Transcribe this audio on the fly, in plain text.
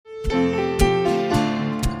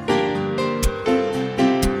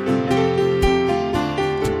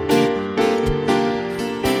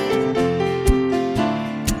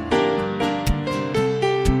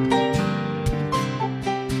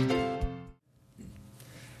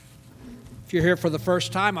If you're here for the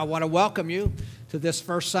first time, I want to welcome you to this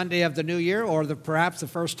first Sunday of the new year, or perhaps the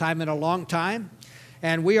first time in a long time.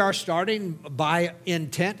 And we are starting by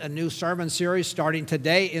intent a new sermon series starting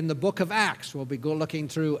today in the book of Acts. We'll be looking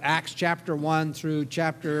through Acts chapter 1 through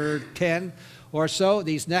chapter 10 or so,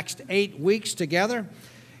 these next 8 weeks together.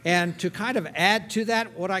 And to kind of add to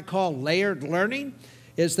that, what I call layered learning,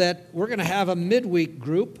 is that we're going to have a midweek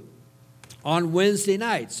group on Wednesday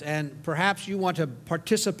nights. And perhaps you want to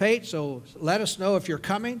participate, so let us know if you're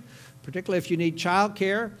coming, particularly if you need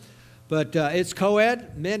childcare. But it's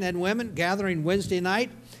co-ed, men and women, gathering Wednesday night.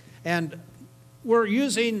 And we're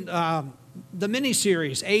using the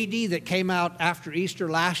mini-series, AD, that came out after Easter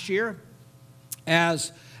last year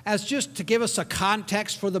as just to give us a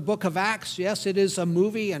context for the book of Acts. Yes, it is a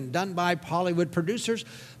movie and done by Hollywood producers,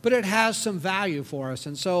 but it has some value for us.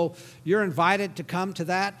 And so you're invited to come to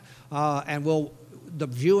that. And the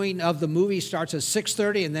viewing of the movie starts at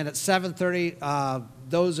 6:30, and then at 7:30,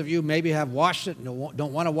 those of you maybe have watched it and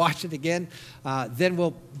don't want to watch it again, then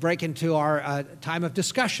we'll break into our time of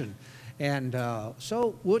discussion. And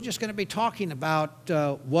so we're just going to be talking about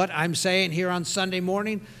what I'm saying here on Sunday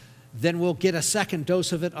morning. Then we'll get a second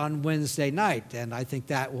dose of it on Wednesday night. And I think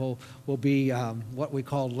that will be what we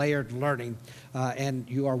call layered learning, and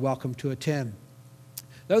you are welcome to attend.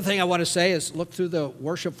 The other thing I want to say is look through the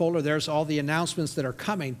worship folder. There's all the announcements that are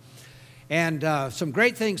coming. And some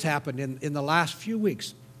great things happened in the last few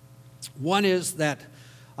weeks. One is that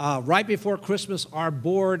right before Christmas, our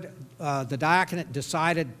board, the diaconate,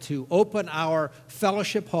 decided to open our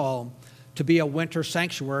fellowship hall to be a winter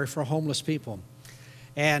sanctuary for homeless people.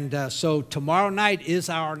 And so tomorrow night is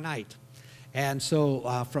our night. And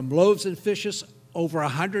so from Loaves and Fishes, over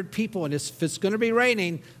 100 people, and if it's going to be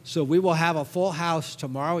raining, so we will have a full house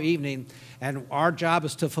tomorrow evening, and our job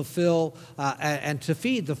is to fulfill and to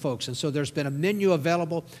feed the folks. And so there's been a menu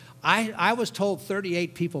available. I was told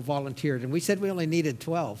 38 people volunteered, and we said we only needed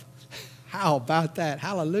 12. How about that?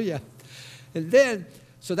 Hallelujah. And then,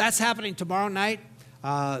 so that's happening tomorrow night.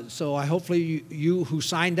 So hopefully you who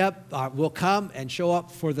signed up will come and show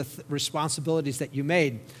up for the responsibilities that you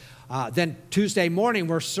made. Then Tuesday morning,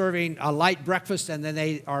 we're serving a light breakfast, and then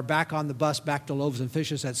they are back on the bus back to Loaves and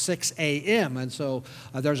Fishes at 6 a.m. And so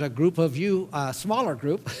there's a group of you, a smaller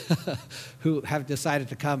group, who have decided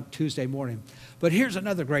to come Tuesday morning. But here's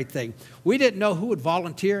another great thing. We didn't know who would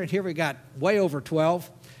volunteer, and here we got way over 12,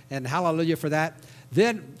 and hallelujah for that.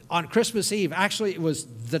 Then on Christmas Eve, actually it was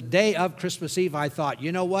the day of Christmas Eve, I thought,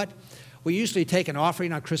 you know what? We usually take an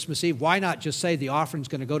offering on Christmas Eve. Why not just say the offering's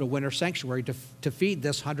going to go to Winter Sanctuary to feed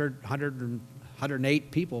this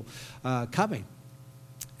 108 people coming?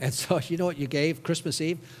 And so you know what you gave Christmas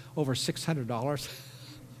Eve? Over $600.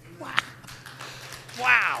 Wow.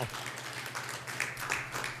 Wow.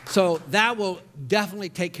 So that will definitely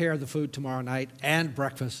take care of the food tomorrow night and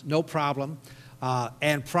breakfast, no problem.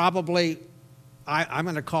 And probably I'm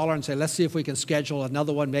going to call her and say, let's see if we can schedule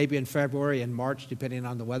another one maybe in February and March, depending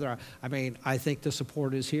on the weather. I mean, I think the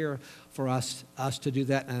support is here for us to do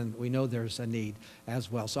that, and we know there's a need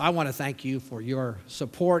as well. So I want to thank you for your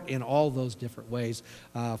support in all those different ways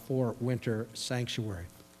for Winter Sanctuary.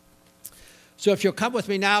 So if you'll come with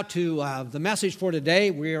me now to the message for today,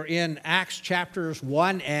 we are in Acts chapters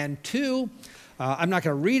 1 and 2. I'm not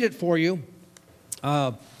going to read it for you,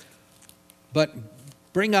 but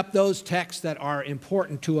bring up those texts that are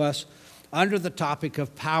important to us under the topic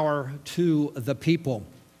of power to the people.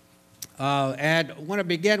 And I want to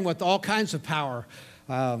begin with all kinds of power.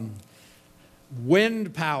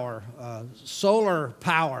 Wind power, solar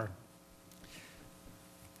power.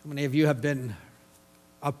 How many of you have been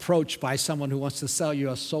approached by someone who wants to sell you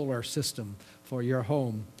a solar system for your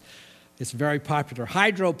home? It's very popular.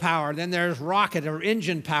 Hydropower, then there's rocket or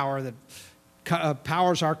engine power that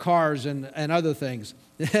powers our cars and other things.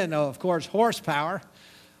 And of course, horsepower,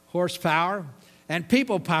 and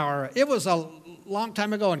people power. It was a long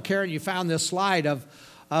time ago, and Karen, you found this slide of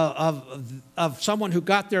someone who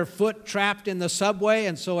got their foot trapped in the subway,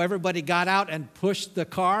 and so everybody got out and pushed the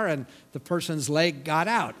car, and the person's leg got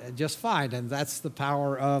out just fine, and that's the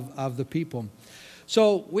power of the people.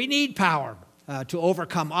 So we need power to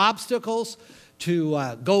overcome obstacles,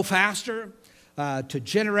 to go faster, to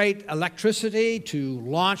generate electricity, to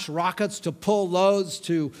launch rockets, to pull loads,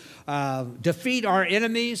 to defeat our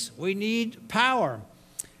enemies. We need power.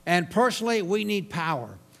 And personally, we need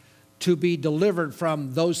power to be delivered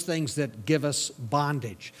from those things that give us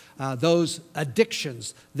bondage, those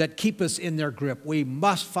addictions that keep us in their grip. We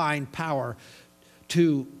must find power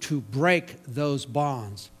to break those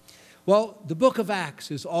bonds. Well, the book of Acts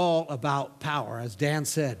is all about power, as Dan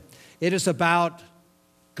said. It is about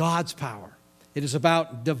God's power. It is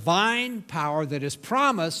about divine power that is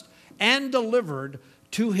promised and delivered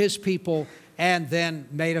to his people and then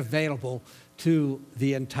made available to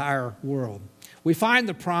the entire world. We find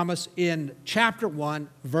the promise in chapter 1,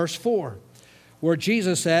 verse 4, where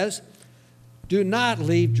Jesus says, "Do not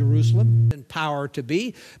leave Jerusalem in power to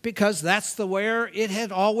be," because that's the where it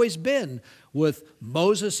had always been. With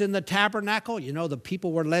Moses in the tabernacle, you know, the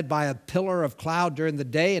people were led by a pillar of cloud during the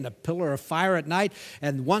day and a pillar of fire at night.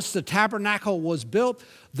 And once the tabernacle was built,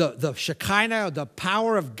 the Shekinah, the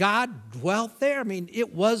power of God dwelt there. I mean,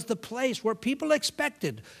 it was the place where people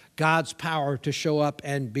expected God's power to show up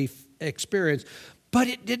and be experienced. But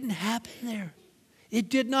it didn't happen there. It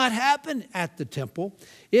did not happen at the temple.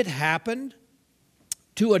 It happened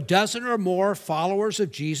to a dozen or more followers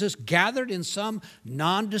of Jesus gathered in some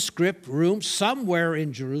nondescript room somewhere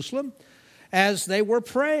in Jerusalem as they were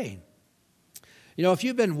praying. You know, if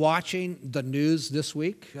you've been watching the news this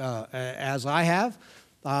week, as I have,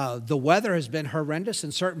 the weather has been horrendous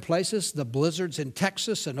in certain places. The blizzards in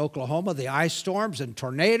Texas and Oklahoma, the ice storms and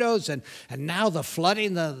tornadoes, and now the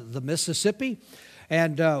flooding the Mississippi.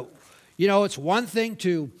 And, you know, it's one thing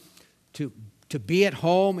to be at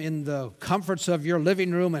home in the comforts of your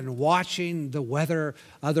living room and watching the weather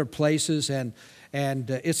other places. And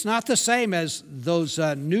it's not the same as those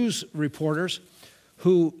news reporters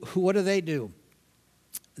who what do?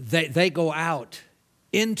 They go out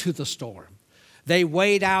into the storm. They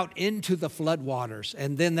wade out into the floodwaters,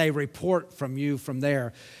 and then they report from you from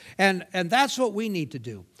there. And that's what we need to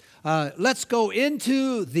do. Let's go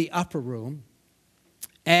into the upper room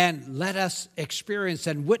and let us experience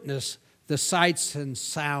and witness the sights and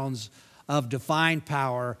sounds of divine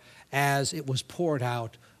power as it was poured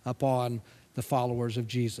out upon the followers of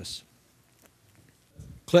Jesus.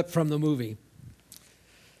 Clip from the movie.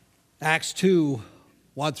 Acts 2,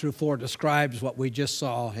 1 through 4 describes what we just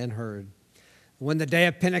saw and heard. When the day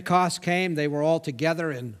of Pentecost came, they were all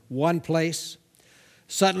together in one place.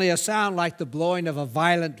 Suddenly a sound like the blowing of a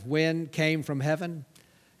violent wind came from heaven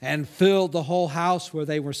and filled the whole house where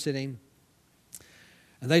they were sitting.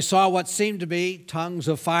 And they saw what seemed to be tongues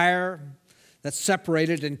of fire that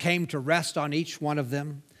separated and came to rest on each one of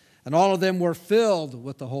them. And all of them were filled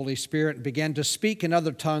with the Holy Spirit and began to speak in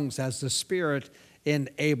other tongues as the Spirit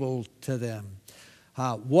enabled to them.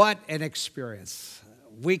 What an experience.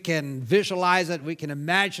 We can visualize it, we can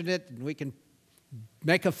imagine it, and we can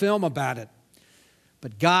make a film about it.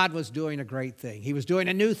 But God was doing a great thing. He was doing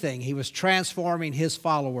a new thing. He was transforming his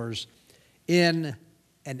followers in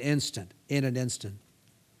an instant.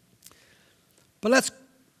 But let's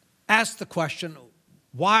ask the question,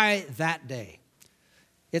 why that day?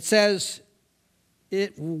 It says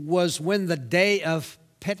it was when the day of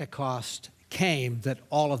Pentecost came that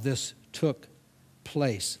all of this took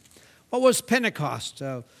place. What was Pentecost?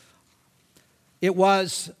 It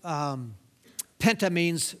was, Penta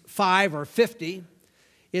means 5 or 50.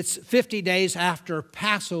 It's 50 days after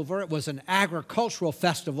Passover. It was an agricultural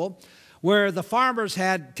festival where the farmers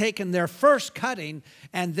had taken their first cutting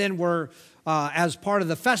and then were, as part of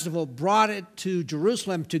the festival, brought it to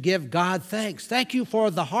Jerusalem to give God thanks. Thank you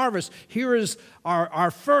for the harvest. Here is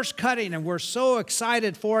our first cutting, and we're so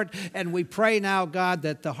excited for it. And we pray now, God,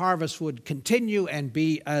 that the harvest would continue and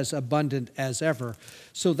be as abundant as ever.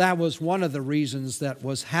 So that was one of the reasons that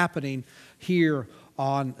was happening here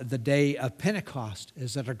on the day of Pentecost,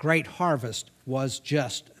 is that a great harvest was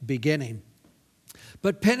just beginning.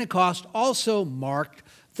 But Pentecost also marked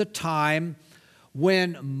the time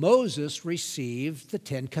when Moses received the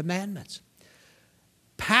 10 Commandments.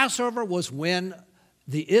 Passover was when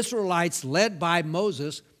the Israelites, led by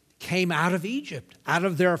Moses, came out of Egypt, out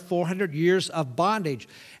of their 400 years of bondage.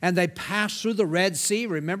 And they passed through the Red Sea.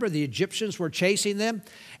 Remember, the Egyptians were chasing them.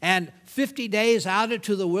 And 50 days out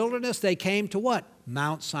into the wilderness, they came to what?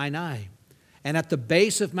 Mount Sinai. And at the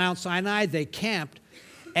base of Mount Sinai, they camped.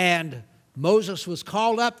 And Moses was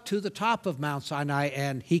called up to the top of Mount Sinai,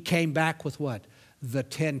 and he came back with what? The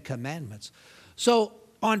 10 Commandments. So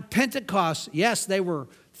on Pentecost, yes, they were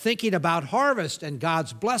thinking about harvest and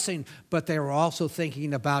God's blessing, but they were also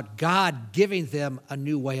thinking about God giving them a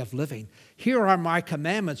new way of living. Here are my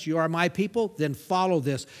commandments. You are my people. Then follow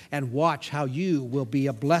this and watch how you will be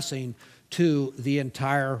a blessing to the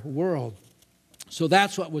entire world. So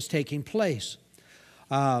that's what was taking place.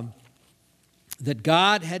 That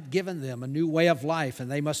God had given them a new way of life, and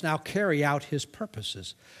they must now carry out his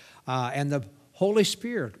purposes. And the Holy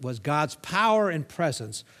Spirit was God's power and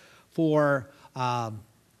presence for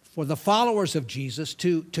the followers of Jesus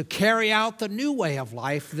to carry out the new way of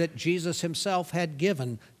life that Jesus himself had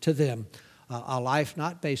given to them. A life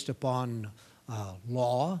not based upon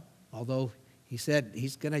law, although He said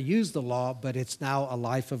he's going to use the law, but it's now a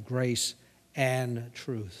life of grace and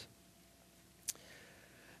truth.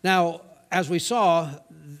 Now, as we saw,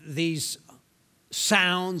 these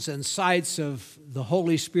sounds and sights of the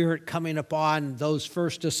Holy Spirit coming upon those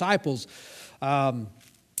first disciples,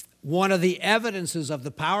 one of the evidences of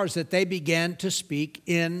the power is that they began to speak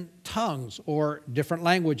in tongues or different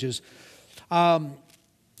languages.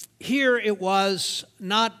 Here it was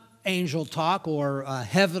not angel talk or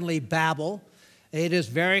heavenly babble. It is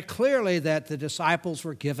very clearly that the disciples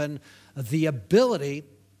were given the ability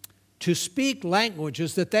to speak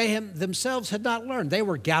languages that they themselves had not learned. They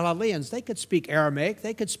were Galileans. They could speak Aramaic.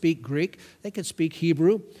 They could speak Greek. They could speak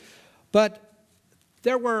Hebrew. But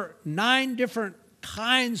there were 9 different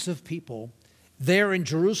kinds of people there in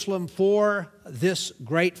Jerusalem for this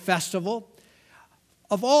great festival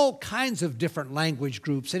of all kinds of different language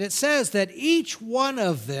groups. And it says that each one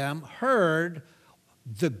of them heard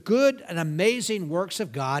the good and amazing works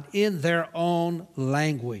of God in their own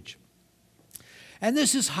language. And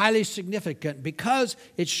this is highly significant because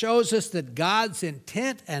it shows us that God's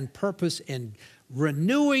intent and purpose in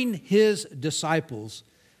renewing his disciples,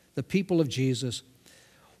 the people of Jesus,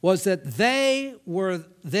 was that they were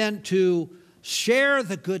then to share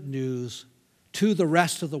the good news to the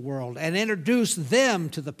rest of the world and introduce them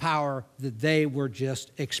to the power that they were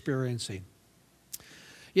just experiencing.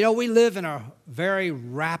 You know, we live in a very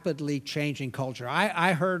rapidly changing culture.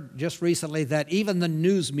 I heard just recently that even the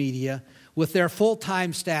news media, with their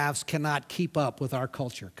full-time staffs, cannot keep up with our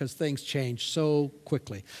culture because things change so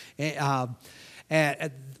quickly.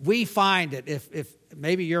 And we find it, if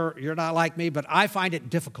maybe you're not like me, but I find it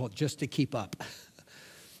difficult just to keep up.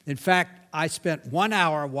 In fact, I spent 1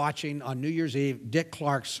 hour watching on New Year's Eve Dick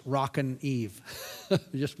Clark's Rockin' Eve,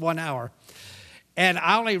 just 1 hour. And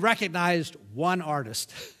I only recognized one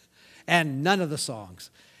artist and none of the songs.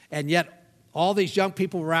 And yet all these young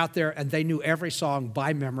people were out there and they knew every song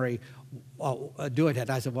by memory doing it. And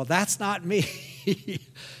I said, well, that's not me.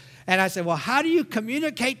 And I said, well, how do you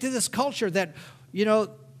communicate to this culture that, you know,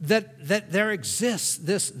 that there exists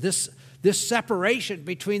this separation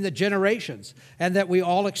between the generations and that we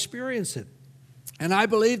all experience it? And I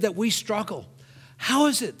believe that we struggle. How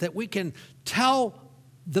is it that we can tell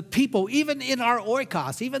the people, even in our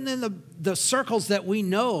oikos, even in the circles that we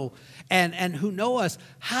know and who know us,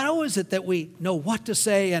 how is it that we know what to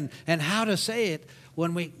say and how to say it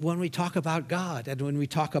when we talk about God and when we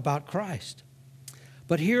talk about Christ?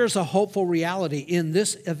 But here's a hopeful reality in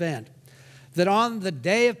this event, that on the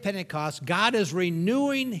day of Pentecost, God is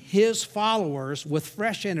renewing his followers with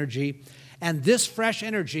fresh energy, and this fresh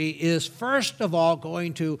energy is first of all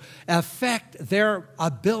going to affect their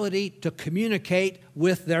ability to communicate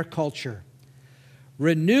with their culture.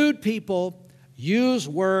 Renewed people use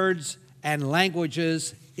words and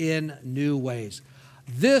languages in new ways.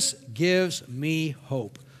 This gives me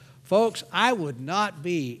hope. Folks, I would not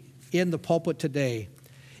be in the pulpit today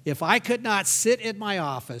if I could not sit in my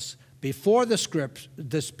office before the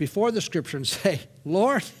scripture and say,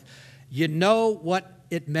 Lord, you know what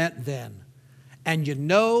it meant then. And you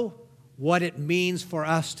know what it means for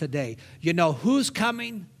us today. You know who's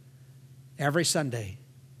coming every Sunday.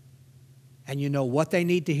 And you know what they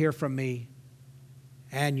need to hear from me.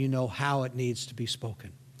 And you know how it needs to be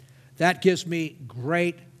spoken. That gives me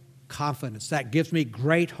great confidence. That gives me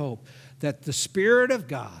great hope that the Spirit of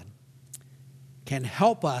God can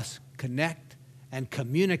help us connect and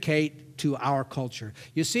communicate to our culture.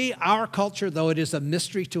 You see, our culture, though it is a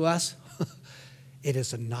mystery to us, it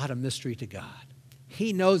is not a mystery to God.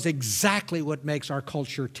 He knows exactly what makes our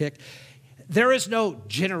culture tick. There is no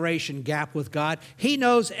generation gap with God. He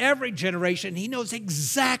knows every generation. He knows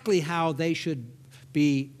exactly how they should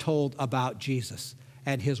be told about Jesus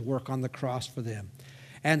and his work on the cross for them.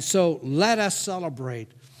 And so let us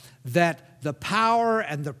celebrate that the power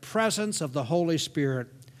and the presence of the Holy Spirit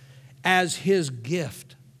as his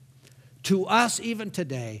gift to us even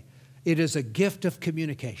today. It is a gift of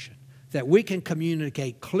communication, that we can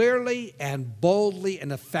communicate clearly and boldly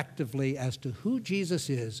and effectively as to who Jesus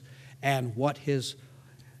is and what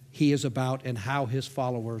he is about and how his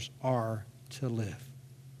followers are to live.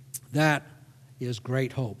 That is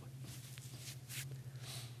great hope.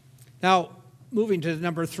 Now, moving to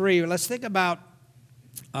number 3, let's think about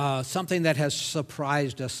something that has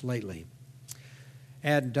surprised us lately.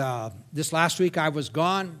 And this last week I was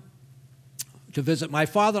gone to visit my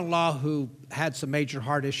father-in-law, who had some major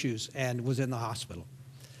heart issues and was in the hospital.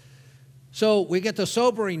 So we get the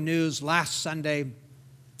sobering news last Sunday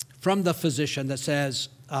from the physician that says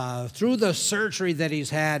through the surgery that he's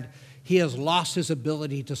had, he has lost his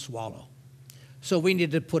ability to swallow. So we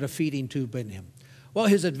need to put a feeding tube in him. Well,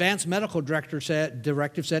 his advanced medical directive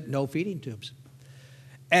said no feeding tubes.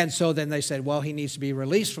 And so then they said, well, he needs to be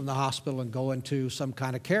released from the hospital and go into some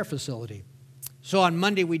kind of care facility. So on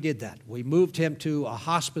Monday we did that. We moved him to a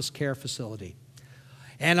hospice care facility.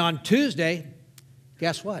 And on Tuesday,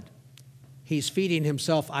 guess what? He's feeding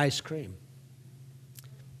himself ice cream.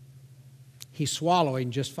 He's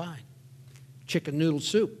swallowing just fine. Chicken noodle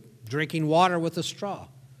soup, drinking water with a straw.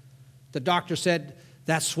 The doctor said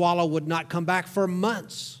that swallow would not come back for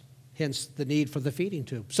months, hence the need for the feeding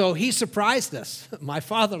tube. So he surprised us. My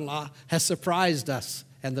father-in-law has surprised us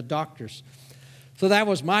and the doctors. So that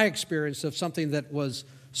was my experience of something that was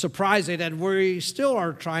surprising, and we still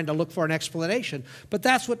are trying to look for an explanation. But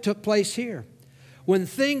that's what took place here. When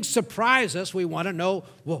things surprise us, we want to know,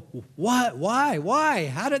 well, what, why?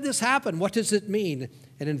 How did this happen? What does it mean?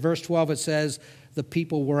 And in verse 12 it says, the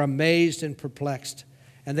people were amazed and perplexed,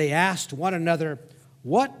 and they asked one another,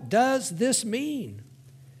 what does this mean?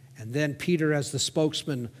 And then Peter, as the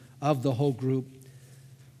spokesman of the whole group,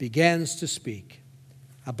 begins to speak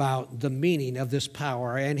about the meaning of this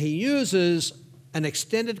power. And he uses an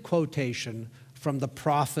extended quotation from the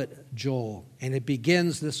prophet Joel. And it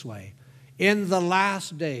begins this way. In the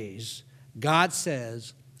last days, God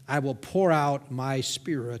says, I will pour out my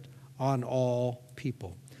Spirit on all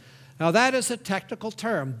people. Now that is a technical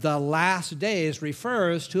term. The last days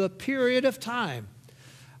refers to a period of time.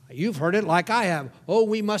 You've heard it like I have. Oh,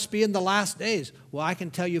 we must be in the last days. Well, I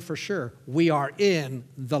can tell you for sure, we are in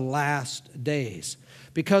the last days.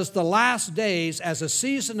 Because the last days, as a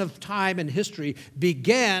season of time in history,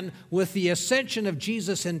 began with the ascension of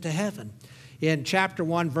Jesus into heaven. In chapter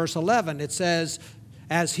 1, verse 11, it says,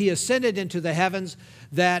 as he ascended into the heavens,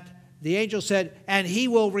 that the angel said, and he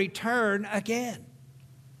will return again.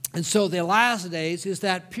 And so the last days is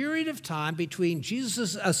that period of time between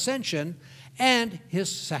Jesus' ascension and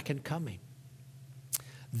his second coming.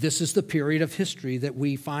 This is the period of history that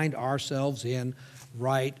we find ourselves in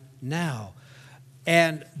right now.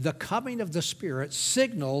 And the coming of the Spirit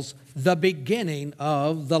signals the beginning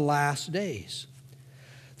of the last days.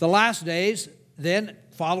 The last days, then,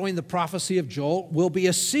 following the prophecy of Joel, will be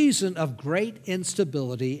a season of great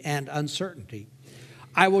instability and uncertainty.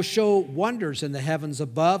 I will show wonders in the heavens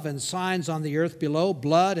above and signs on the earth below,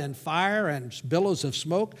 blood and fire and billows of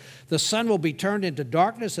smoke. The sun will be turned into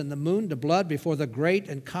darkness and the moon to blood before the great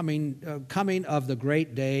and coming of the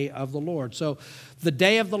great day of the Lord. So the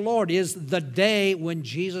day of the Lord is the day when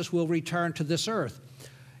Jesus will return to this earth.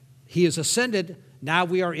 He is ascended. Now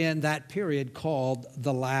we are in that period called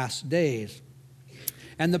the last days.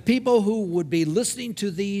 And the people who would be listening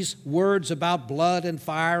to these words about blood and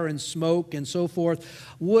fire and smoke and so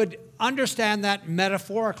forth would understand that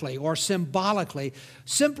metaphorically or symbolically,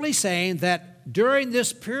 simply saying that during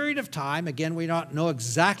this period of time, again, we don't know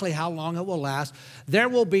exactly how long it will last, there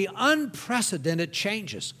will be unprecedented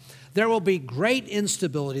changes. There will be great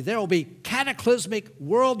instability. There will be cataclysmic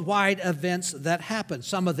worldwide events that happen.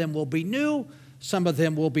 Some of them will be new. Some of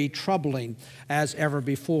them will be troubling as ever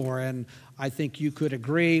before. And I think you could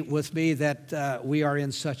agree with me that we are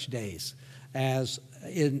in such days as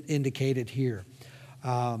indicated here.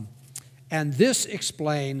 And this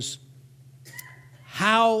explains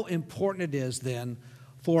how important it is then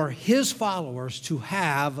for his followers to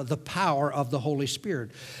have the power of the Holy Spirit.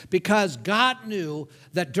 Because God knew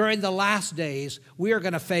that during the last days we are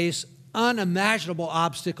going to face unimaginable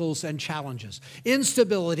obstacles and challenges,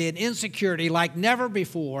 instability and insecurity like never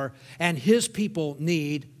before, and his people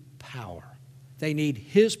need power. They need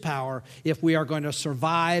his power if we are going to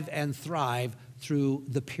survive and thrive through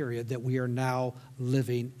the period that we are now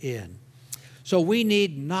living in. So we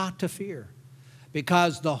need not to fear,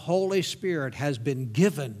 because the Holy Spirit has been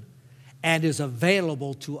given and is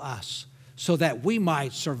available to us so that we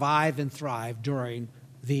might survive and thrive during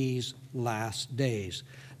these last days.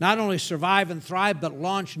 Not only survive and thrive, but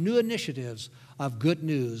launch new initiatives of good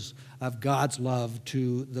news of God's love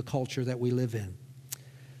to the culture that we live in.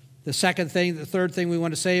 The third thing we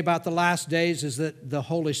want to say about the last days is that the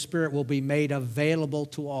Holy Spirit will be made available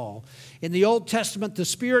to all. In the Old Testament, the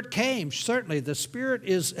Spirit came. Certainly, the Spirit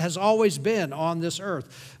has always been on this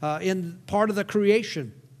earth, in part of the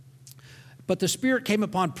creation. But the Spirit came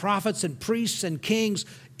upon prophets and priests and kings,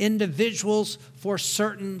 individuals for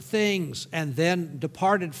certain things, and then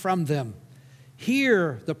departed from them.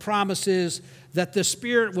 Here, the promise is that the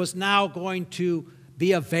Spirit was now going to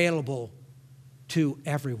be available to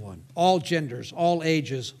everyone, all genders, all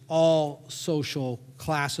ages, all social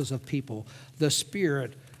classes of people. The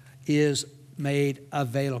Spirit is made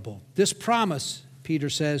available. This promise, Peter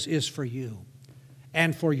says, is for you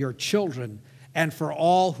and for your children and for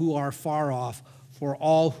all who are far off, for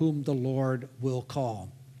all whom the Lord will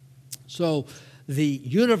call. So the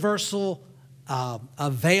universal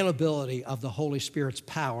availability of the Holy Spirit's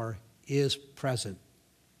power is present.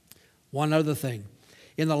 One other thing.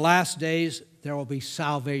 In the last days, there will be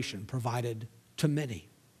salvation provided to many.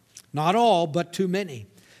 Not all, but to many.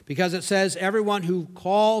 Because it says, everyone who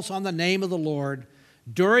calls on the name of the Lord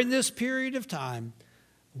during this period of time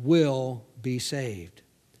will be saved.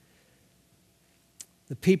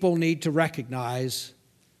 The people need to recognize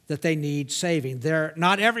that they need saving.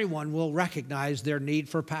 Not everyone will recognize their need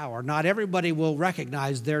for power. Not everybody will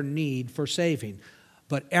recognize their need for saving.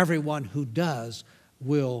 But everyone who does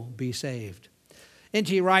will be saved.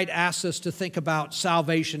 N.T. Wright asks us to think about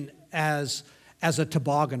salvation as a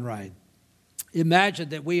toboggan ride. Imagine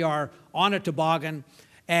that we are on a toboggan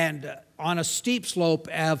and on a steep slope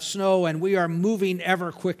of snow, and we are moving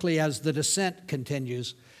ever quickly as the descent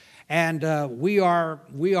continues. And we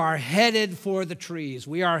are headed for the trees.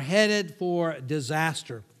 We are headed for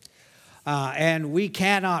disaster. And we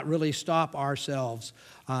cannot really stop ourselves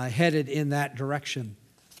headed in that direction.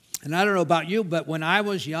 And I don't know about you, but when I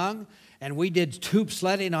was young and we did tube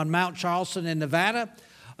sledding on Mount Charleston in Nevada,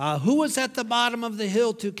 who was at the bottom of the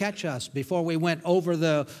hill to catch us before we went over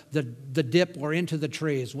the dip or into the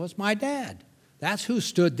trees? Was my dad. That's who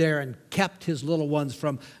stood there and kept his little ones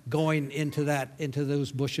from going into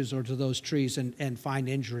those bushes or to those trees and find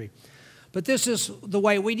injury. But this is the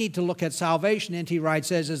way we need to look at salvation, N.T. Wright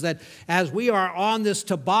says, is that as we are on this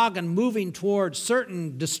toboggan moving towards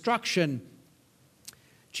certain destruction,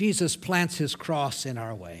 Jesus plants his cross in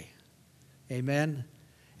our way. Amen?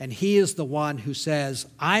 And he is the one who says,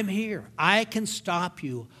 I'm here. I can stop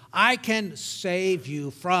you. I can save you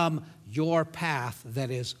from your path that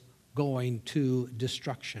is going to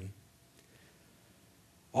destruction.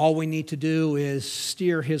 All we need to do is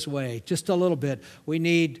steer his way just a little bit. We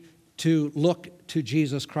need to look to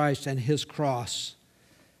Jesus Christ and his cross,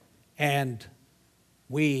 and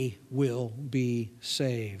we will be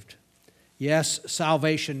saved. Yes,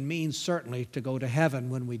 salvation means certainly to go to heaven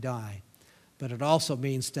when we die, but it also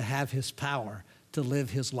means to have his power to live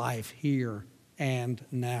his life here and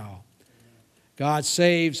now. God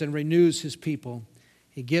saves and renews his people.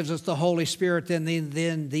 He gives us the Holy Spirit in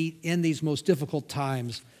these most difficult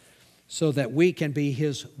times so that we can be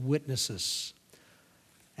his witnesses.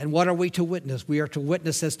 And what are we to witness? We are to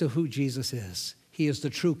witness as to who Jesus is. He is the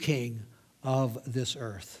true King of this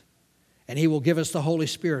earth. And he will give us the Holy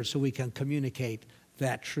Spirit so we can communicate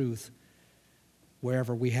that truth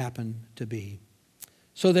wherever we happen to be.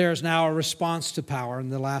 So there's now a response to power.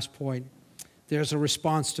 And the last point, there's a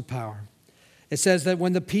response to power. It says that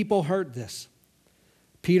when the people heard this,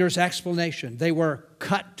 Peter's explanation, they were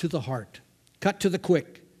cut to the heart, cut to the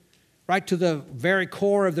quick, right to the very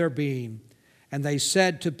core of their being. And they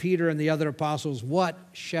said to Peter and the other apostles, what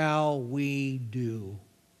shall we do?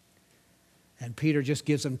 And Peter just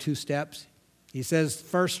gives them 2 steps. He says,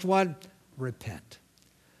 first one, repent.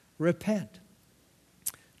 Repent.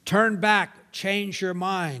 Turn back, change your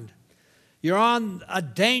mind. You're on a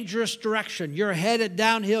dangerous direction. You're headed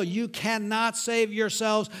downhill. You cannot save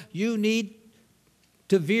yourselves. You need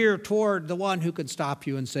to veer toward the one who can stop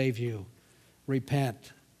you and save you.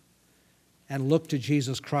 Repent and look to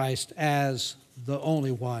Jesus Christ as the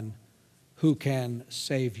only one who can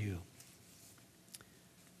save you.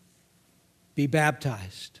 Be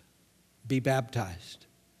baptized. Be baptized.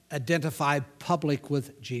 Identify public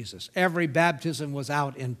with Jesus. Every baptism was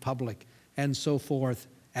out in public, and so forth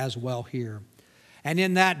as well here. And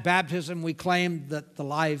in that baptism, we claim that the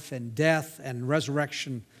life and death and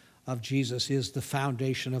resurrection of Jesus is the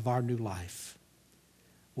foundation of our new life.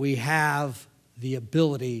 We have the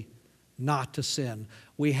ability not to sin.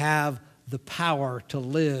 We have the power to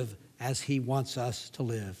live as he wants us to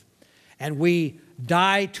live. And we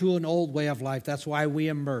die to an old way of life. That's why we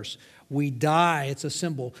immerse. We die, it's a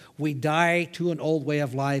symbol. We die to an old way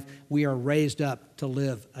of life. We are raised up to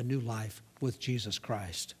live a new life with Jesus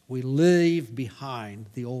Christ. We leave behind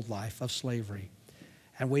the old life of slavery.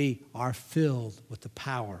 And we are filled with the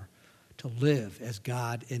power to live as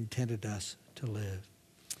God intended us to live.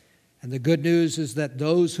 And the good news is that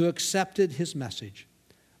those who accepted his message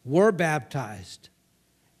were baptized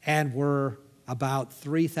and were about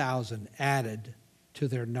 3,000 added to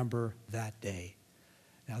their number that day.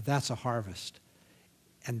 Now that's a harvest.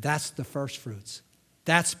 And that's the first fruits.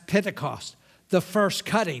 That's Pentecost, the first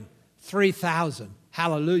cutting, 3,000.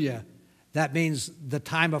 Hallelujah. That means the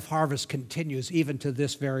time of harvest continues even to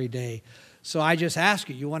this very day. So I just ask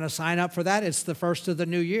you, you want to sign up for that? It's the first of the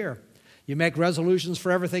new year. You make resolutions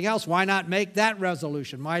for everything else. Why not make that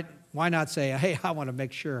resolution? Why not say, hey, I want to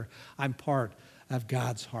make sure I'm part of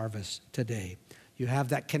God's harvest today? You have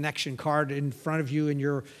that connection card in front of you in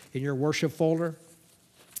your worship folder.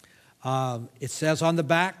 It says on the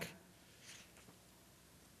back,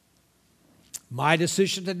 my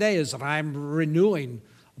decision today is that I'm renewing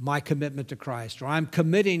my commitment to Christ, or I'm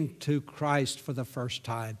committing to Christ for the first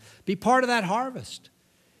time. Be part of that harvest.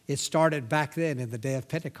 It started back then in the day of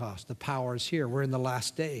Pentecost. The power is here. We're in the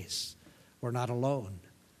last days. We're not alone.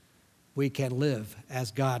 We can live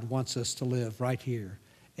as God wants us to live right here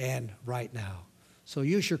and right now. So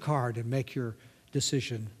use your card and make your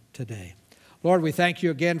decision today. Lord, we thank you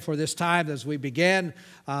again for this time as we begin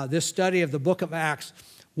this study of the book of Acts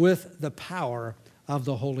with the power of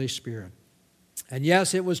the Holy Spirit. And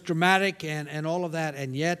yes, it was dramatic and all of that,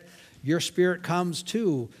 and yet your Spirit comes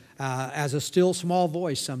too as a still small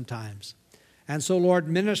voice sometimes. And so, Lord,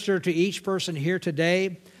 minister to each person here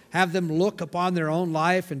today. Have them look upon their own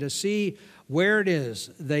life and to see where it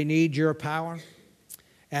is they need your power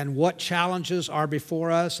and what challenges are before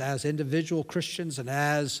us as individual Christians and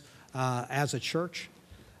as a church.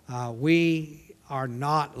 We are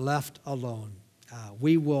not left alone.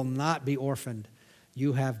 We will not be orphaned.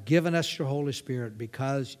 You have given us your Holy Spirit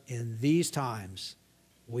because in these times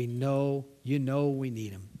we know we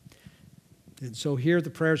need him. And so hear the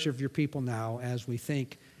prayers of your people now as we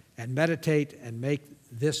think and meditate and make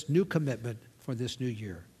this new commitment for this new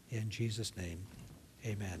year. In Jesus' name,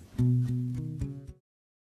 amen.